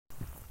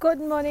Good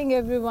morning,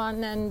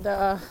 everyone, and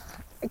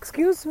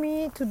excuse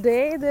me.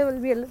 Today there will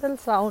be a little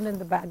sound in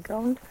the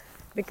background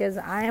because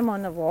I am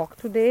on a walk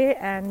today,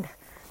 and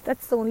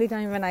that's the only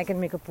time when I can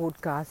make a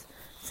podcast.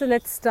 So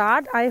let's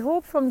start. I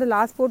hope from the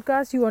last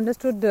podcast you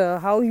understood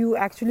how you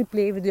actually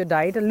play with your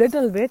diet a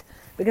little bit,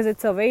 because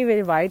it's a very,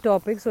 very wide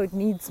topic, so it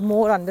needs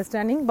more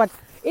understanding, but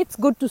it's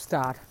good to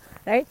start,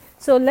 right?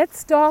 So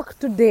let's talk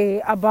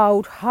today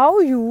about how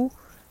you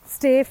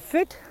stay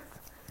fit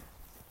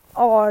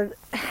or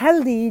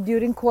healthy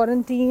during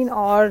quarantine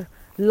or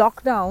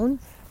lockdown,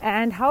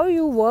 and how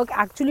you work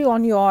actually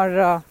on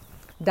your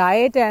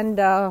diet and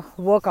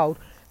workout.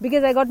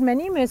 Because I got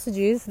many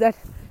messages that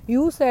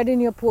you said in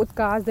your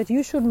podcast that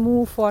you should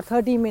move for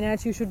 30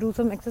 minutes, you should do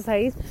some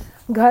exercise.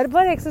 घर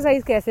पर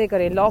exercise कैसे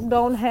करें?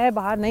 Lockdown है,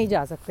 बाहर नहीं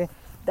जा सकते.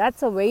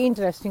 That's a very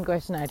interesting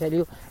question, I tell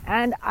you.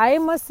 And I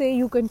must say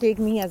you can take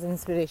me as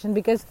inspiration,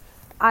 because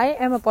I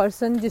am a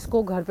person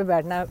जिसको घर पे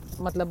बैठना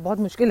मतलब बहुत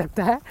मुश्किल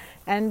लगता है.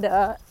 And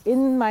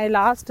in my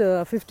last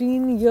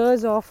 15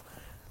 years of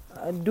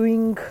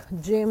doing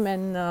gym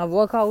and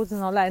workouts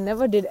and all, I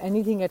never did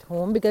anything at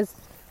home, because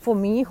for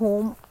me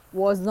home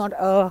was not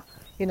a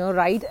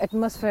right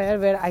atmosphere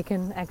where I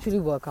can actually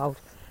work out.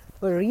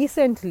 But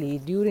recently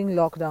during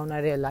lockdown I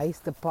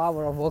realized the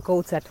power of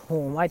workouts at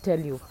home. I tell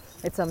you,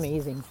 it's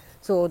amazing.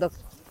 So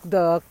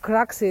the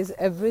crux is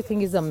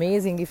everything is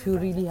amazing if you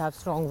really have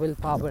strong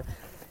willpower.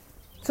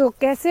 So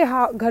कैसे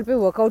घर पे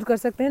workout कर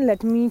सकते हैं?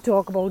 Let me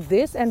talk about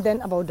this and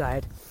then about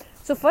diet.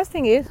 So first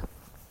thing is,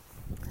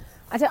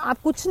 अच्छा आप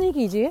कुछ नहीं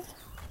कीजिए,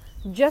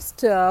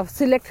 just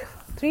select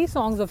 3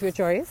 songs of your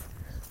choice,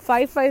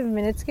 5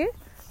 minutes के,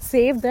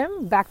 save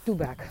them back to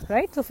back,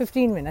 right? So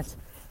 15 minutes.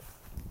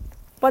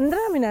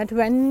 15 minutes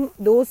when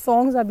those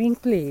songs are being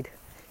played,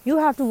 you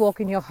have to walk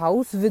in your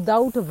house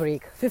without a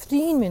break.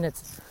 15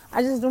 minutes.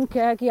 I just don't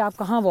care कि आप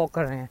कहाँ walk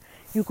कर रहे हैं.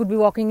 You could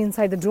be walking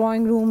inside the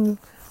drawing room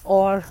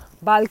or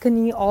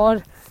balcony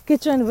or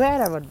kitchen,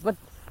 wherever, but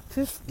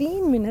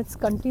 15 minutes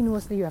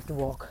continuously you have to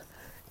walk.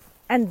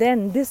 And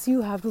then this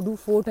you have to do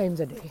 4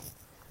 times a day.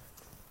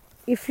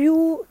 If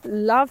you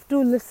love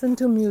to listen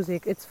to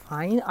music, it's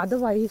fine.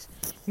 Otherwise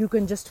you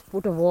can just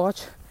put a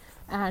watch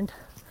and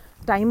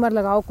timer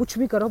लगाओ, कुछ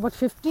भी करो, but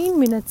 15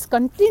 minutes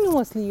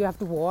continuously you have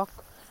to walk,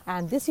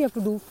 and this you have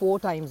to do 4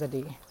 times a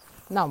day.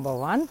 Number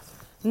 1.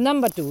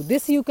 Number 2,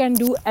 this you can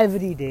do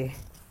every day.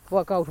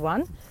 Workout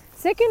 1.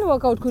 Second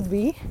workout could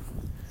be,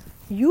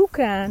 you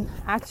can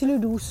actually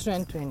do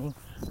strength training.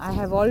 I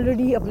have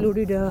already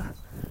uploaded a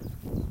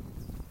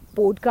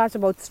podcast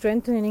about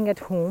strength training at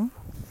home,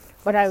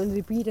 but I will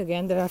repeat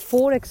again. There are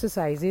 4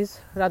 exercises,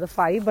 rather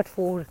 5, but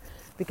 4,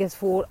 because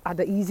 4 are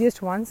the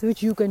easiest ones,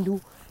 which you can do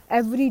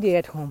every day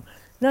at home.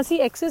 Now see,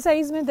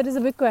 exercise में there is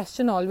a big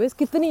question always,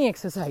 कितनी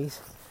exercise?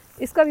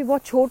 इसका भी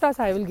बहुत छोटा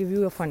सा I will give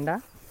you a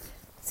funda.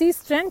 See,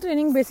 strength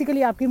training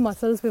basically आपकी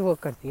muscles पे work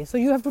करती है. So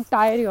you have to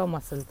tire your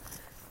muscle.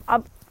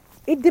 अब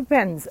it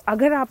depends.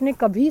 अगर आपने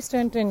कभी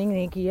strength training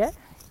नहीं की है,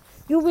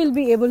 you will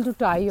be able to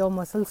tie your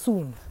muscle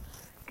soon,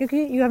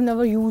 क्योंकि you have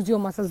never used your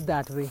muscles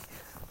that way.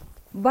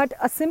 But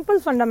a simple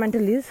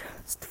fundamental is,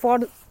 for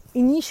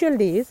initial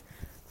days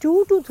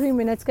 2 to 3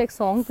 minutes का एक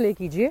song play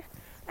कीजिए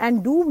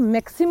and do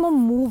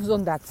maximum moves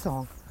on that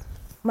song.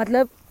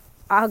 मतलब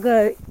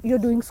अगर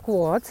you're doing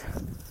squats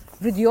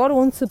with your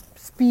own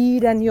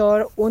speed and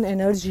your own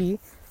energy,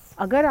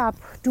 अगर आप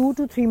 2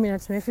 to 3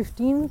 minutes में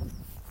 15,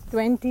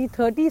 20,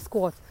 30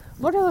 squats,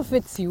 whatever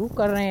fits you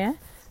कर रहे हैं,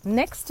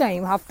 next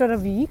time after a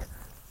week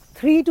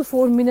 3 to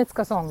 4 minutes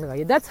का song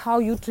लगाइए. That's how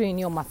you train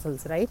your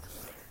muscles, right?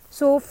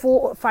 So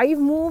 5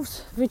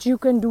 moves which you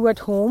can do at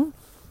home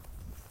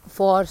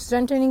for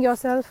strengthening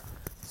yourself: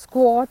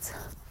 squats,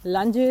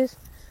 lunges,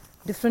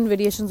 different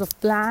variations of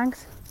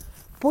planks,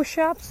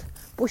 push-ups.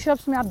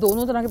 Pushups में आप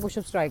दोनों तरह के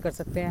pushups try कर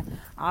सकते हैं.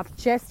 आप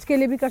चेस्ट के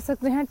लिए भी कर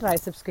सकते हैं,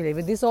 ट्राइसेप्स के लिए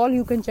भी. This all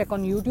you can check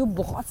on YouTube,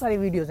 बहुत सारे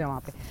वीडियोस हैं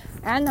वहाँ पे.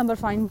 And number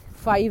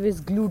 5 is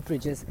glute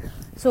bridges.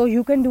 So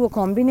you can do a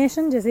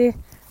combination, जैसे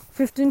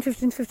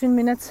 15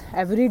 minutes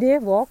every day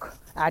walk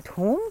at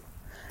home,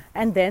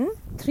 and then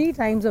 3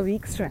 times a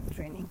week strength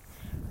training.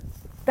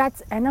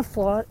 That's enough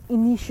for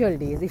initial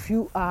days if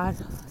you are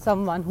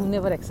someone who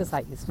never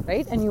exercised,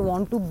 right? And you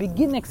want to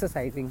begin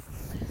exercising.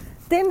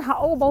 Then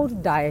how about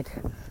diet?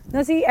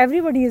 Now see,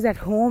 everybody is at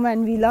home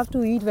and we love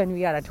to eat when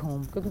we are at home,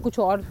 क्योंकि कुछ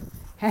और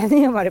है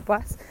नहीं हमारे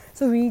पास.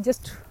 So we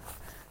just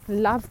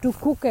love to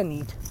cook and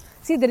eat.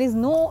 See, there is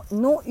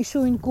no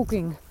issue in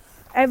cooking.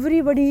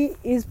 Everybody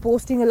is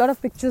posting a lot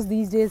of pictures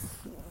these days.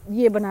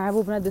 ये बनाया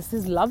वो बनाया. This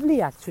is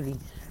lovely actually,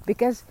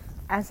 because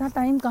ऐसा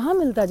टाइम कहाँ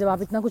मिलता है जब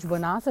आप इतना कुछ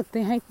बना सकते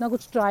हैं, इतना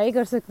कुछ ट्राई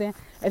कर सकते हैं.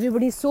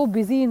 Everybody is so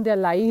busy in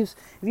their lives.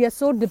 We are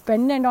so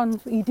dependent on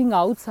eating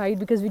outside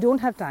because we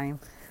don't have time,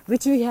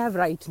 which we have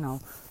right now.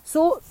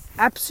 So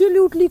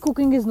absolutely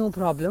cooking is no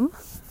problem.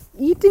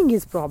 Eating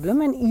is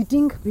problem, and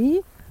eating bhi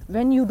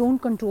when you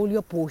don't control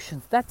your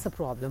portions, that's a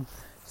problem.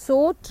 So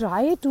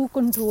try to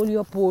control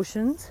your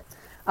portions.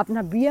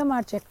 अपना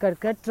BMR check कर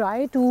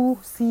try to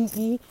see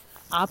कि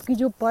आपकी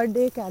जो per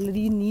day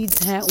calorie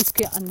needs हैं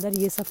उसके अंदर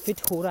ये सब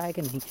फिट हो रहा है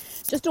कि नहीं.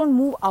 Just don't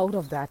move out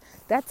of that.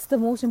 That's the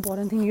most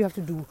important thing you have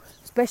to do,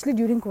 especially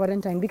during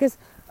quarantine. Because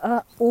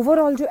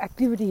overall जो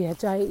एक्टिविटी है,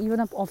 चाहे इवन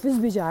आप ऑफिस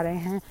भी जा रहे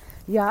हैं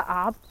या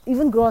आप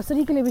इवन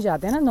ग्रॉसरी के लिए भी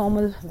जाते हैं ना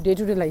normal day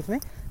to day life में,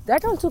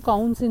 that also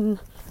counts in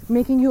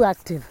making you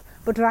active.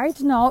 But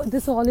right now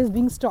this all is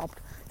being stopped.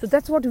 So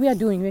that's what we are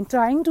doing. We are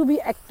trying to be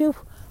active.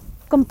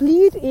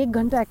 Complete 1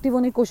 घंटा active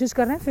होने की कोशिश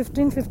कर रहे हैं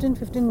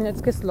 15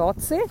 minutes के slot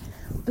से.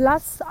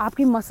 Plus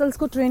आपकी मसल्स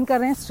को ट्रेन कर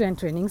रहे हैं स्ट्रेंथ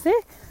ट्रेनिंग से.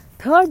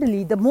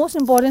 Thirdly the most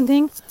important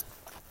thing,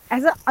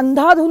 ऐसा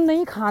अंधाधुंध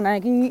नहीं खाना है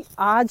कि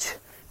आज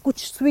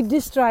कुछ स्वीट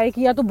डिश ट्राई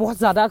किया तो बहुत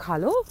ज़्यादा खा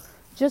लो.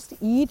 Just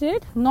eat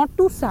it, not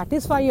to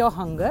satisfy your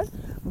hunger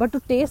but to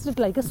taste it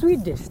like a sweet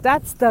dish.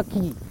 That's the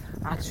key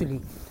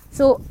actually.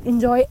 So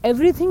enjoy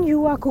everything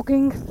you are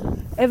cooking,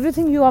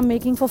 everything you are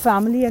making for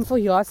family and for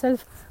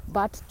yourself,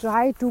 but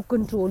try to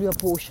control your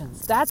portions.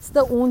 That's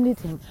the only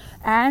thing.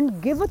 And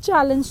give a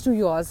challenge to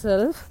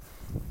yourself.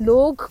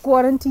 लोग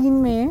quarantine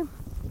में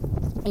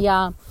या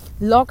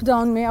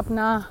lockdown में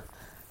अपना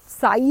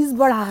size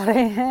बढ़ा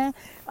रहे हैं,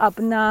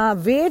 अपना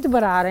wait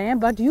बढ़ा रहे हैं,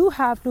 but you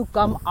have to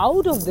come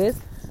out of this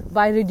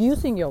by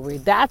reducing your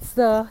weight. That's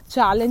the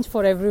challenge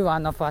for every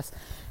one of us.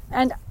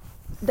 And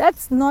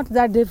that's not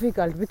that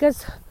difficult,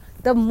 because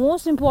the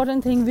most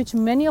important thing which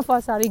many of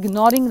us are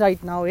ignoring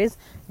right now is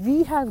we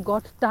have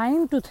got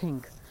time to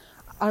think.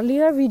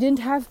 Earlier we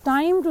didn't have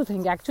time to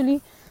think. Actually,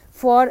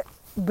 for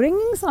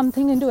bringing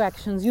something into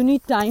actions you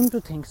need time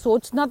to think.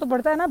 सोचना तो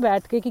पड़ता है ना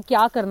बैठ के कि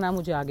क्या करना है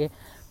मुझे आगे.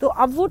 तो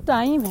अब वो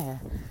टाइम है.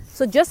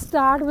 So just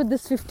start with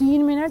this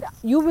 15 minute.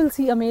 You will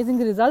see amazing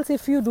results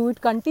if you do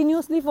it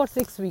continuously for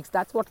 6 weeks.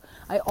 That's what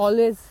I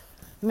always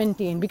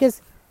maintain, because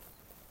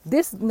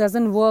this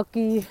doesn't work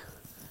कि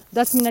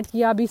 10 मिनट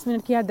किया, 20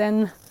 मिनट किया,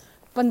 then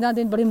 15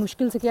 दिन बड़ी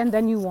मुश्किल से किया, and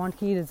then you want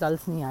कि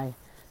results नहीं आए.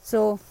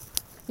 So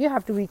you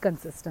have to be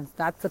consistent.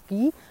 That's the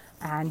key.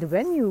 And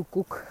when you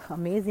cook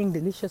amazing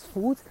delicious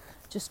foods,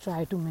 just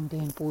try to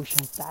maintain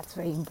portions. That's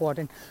very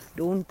important.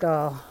 Don't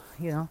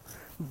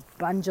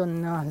bunch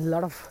on a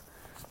lot of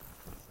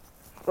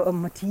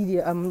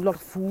material, a lot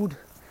of food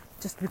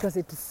just because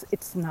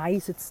it's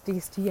nice, it's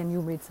tasty, and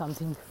you made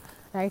something,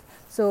 right?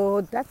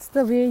 So that's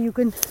the way you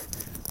can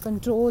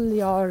control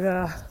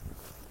your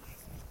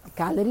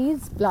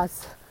calories.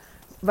 Plus,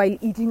 while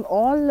eating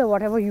all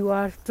whatever you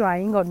are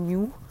trying or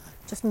new,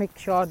 just make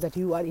sure that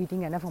you are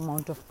eating enough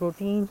amount of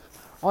protein,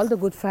 all the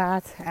good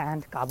fats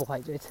and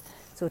carbohydrates.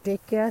 So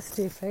take care,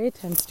 stay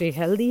fit and stay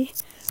healthy.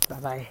 Bye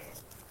bye.